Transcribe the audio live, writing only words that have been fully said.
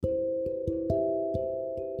Hey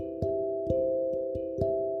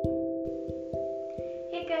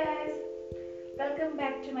guys, welcome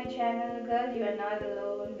back to my channel Girl You Are Not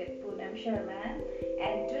Alone with Poonam Sharma,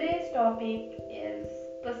 and today's topic is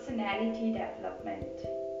personality development.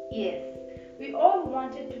 Yes, we all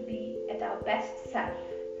wanted to be at our best self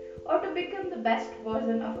or to become the best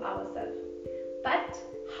version of ourselves. But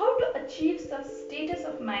how to achieve such status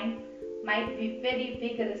of mind might be very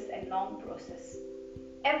vigorous and long process.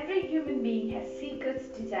 Every human being has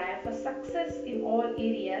secret desire for success in all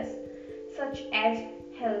areas such as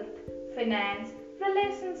health, finance,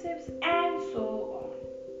 relationships, and so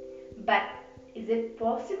on. But is it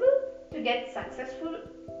possible to get successful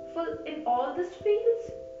in all these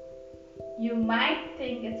fields? You might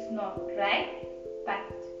think it's not, right?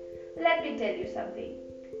 But let me tell you something.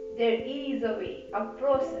 There is a way, a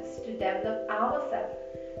process to develop ourselves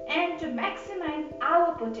and to maximize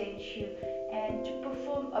our potential and to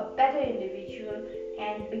perform a better individual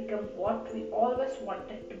and become what we always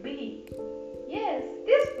wanted to be. Yes,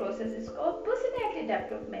 this process is called personality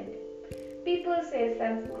development. People say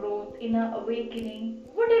self growth, inner awakening,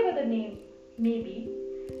 whatever the name may be,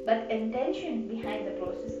 but intention behind the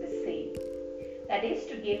process is same. That is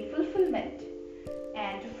to gain fulfillment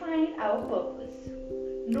and to find our purpose.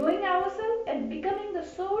 Knowing ourselves and becoming the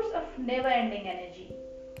source of never ending energy.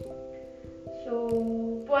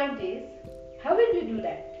 So, point is, how will you do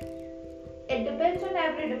that? It depends on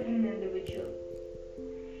every different individual.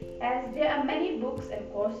 As there are many books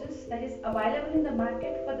and courses that is available in the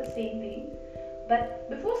market for the same thing, but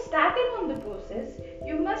before starting on the process,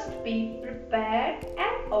 you must be prepared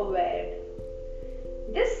and aware.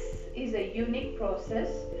 This is a unique process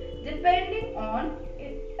depending on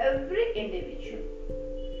every individual.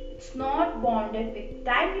 It's not bonded with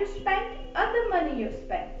time you spent or the money you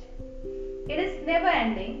spent. It is never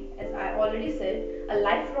ending, as I already said, a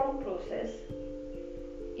lifelong process.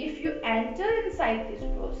 If you enter inside this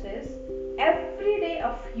process, every day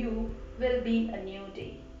of you will be a new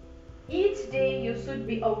day. Each day you should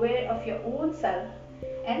be aware of your own self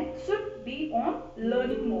and should be on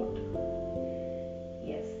learning mode.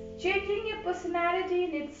 Yes, changing your personality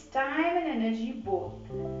needs time and energy both,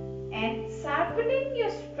 and sharpening your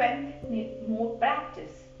strength needs more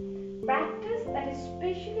practice. Practice that is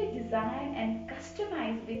specially designed and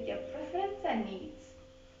customized with your preference and needs.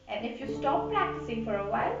 And if you stop practicing for a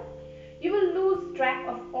while, you will lose track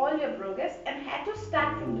of all your progress and have to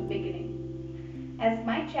start from the beginning. As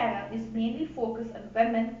my channel is mainly focused on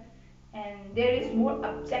women and there is more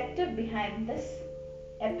objective behind this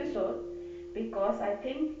episode because I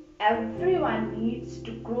think everyone needs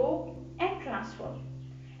to grow and transform.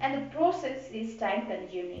 And the process is time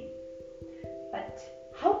consuming. But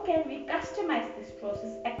how can we customize this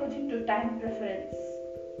process according to time preference?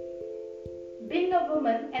 Being a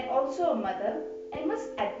woman and also a mother, I must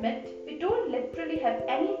admit we don't literally have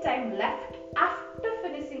any time left after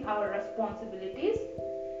finishing our responsibilities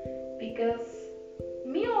because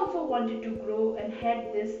me also wanted to grow and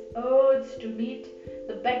had this urge to meet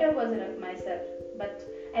the better version of myself, but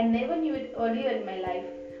I never knew it earlier in my life.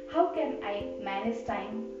 How can I manage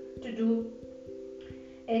time to do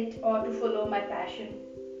it or to follow my passion?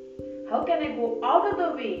 How can I go out of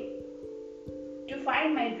the way to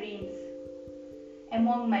find my dreams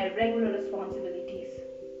among my regular responsibilities?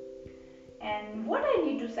 And what I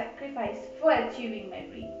need to sacrifice for achieving my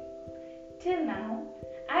dream? Till now,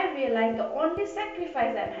 I realize the only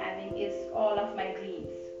sacrifice I'm having is all of my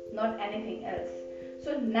dreams, not anything else.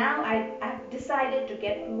 So now I've decided to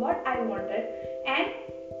get what I wanted and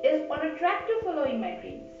is on a track to following my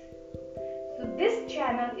dreams. So this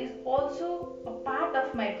channel is also a part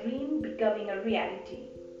of my dream becoming a reality.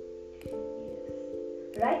 Yes.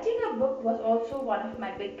 Writing a book was also one of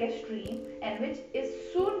my biggest dreams and which is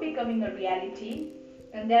soon becoming a reality.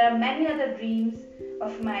 And there are many other dreams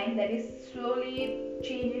of mine that is slowly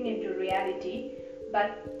changing into reality.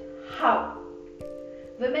 But how?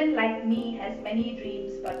 Women like me has many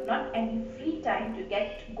dreams but not any free time to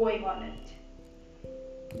get going on it.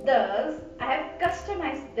 Thus, I have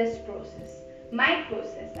customized this process, my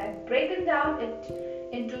process. I've broken down it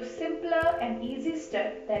into simpler and easy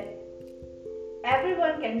steps that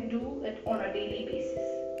everyone can do it on a daily basis.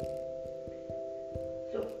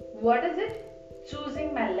 So, what is it?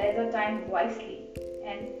 Choosing my leisure time wisely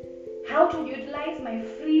and how to utilize my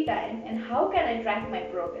free time and how can I track my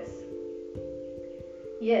progress.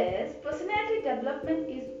 Yes, personality development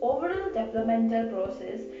is overall developmental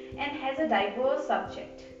process and has a diverse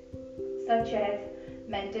subject such as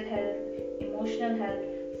mental health, emotional health,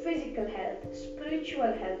 physical health,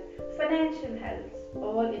 spiritual health, financial health,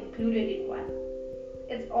 all included in one.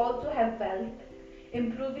 It also have wealth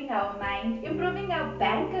improving our mind, improving our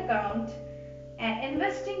bank account, and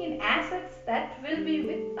investing in assets that will be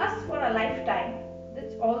with us for a lifetime.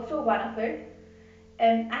 That's also one of it.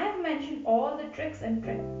 And I have mentioned all the tricks and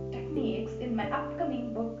techniques in my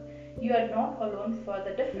upcoming book, You Are Not Alone, for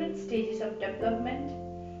the different stages of development,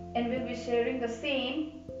 and will be sharing the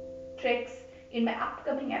same tricks in my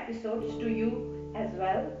upcoming episodes to you as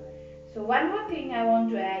well. So, one more thing I want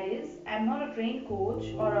to add is I'm not a trained coach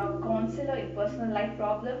or a counselor in personal life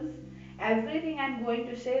problems. Everything I'm going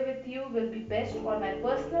to share with you will be based on my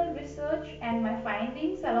personal research and my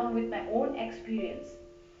findings along with my own experience.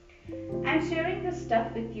 I'm sharing this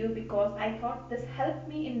stuff with you because I thought this helped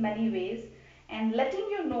me in many ways, and letting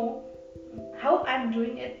you know how I'm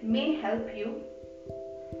doing it may help you.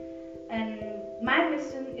 And my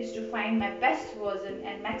mission is to find my best version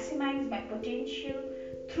and maximize my potential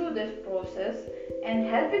through this process, and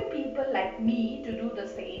helping people like me to do the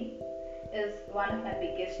same is one of my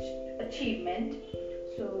biggest achievement.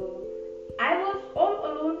 So I was all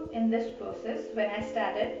alone in this process when I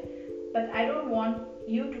started, but I don't want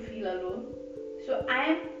you to feel alone. So I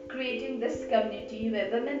am creating this community where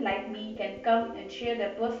women like me can come and share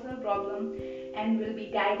their personal problem and will be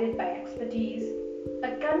guided by expertise.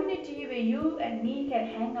 A community where you and me can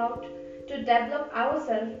hang out to develop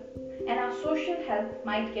ourselves, and our social health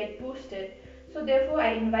might get boosted. So therefore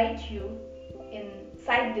I invite you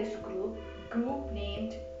inside this group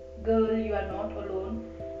named Girl You Are Not Alone.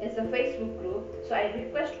 It's a Facebook group. So I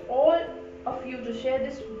request all of you to share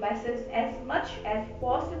this message as much as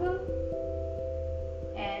possible,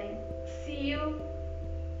 and see you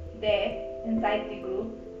there inside the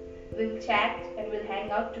group. We'll chat and we'll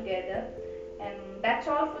hang out together. And that's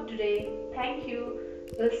all for today. Thank you.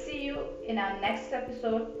 We'll see you in our next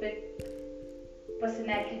episode with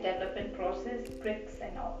personality development process, tricks,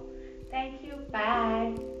 and all. Thank you.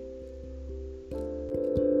 Bye.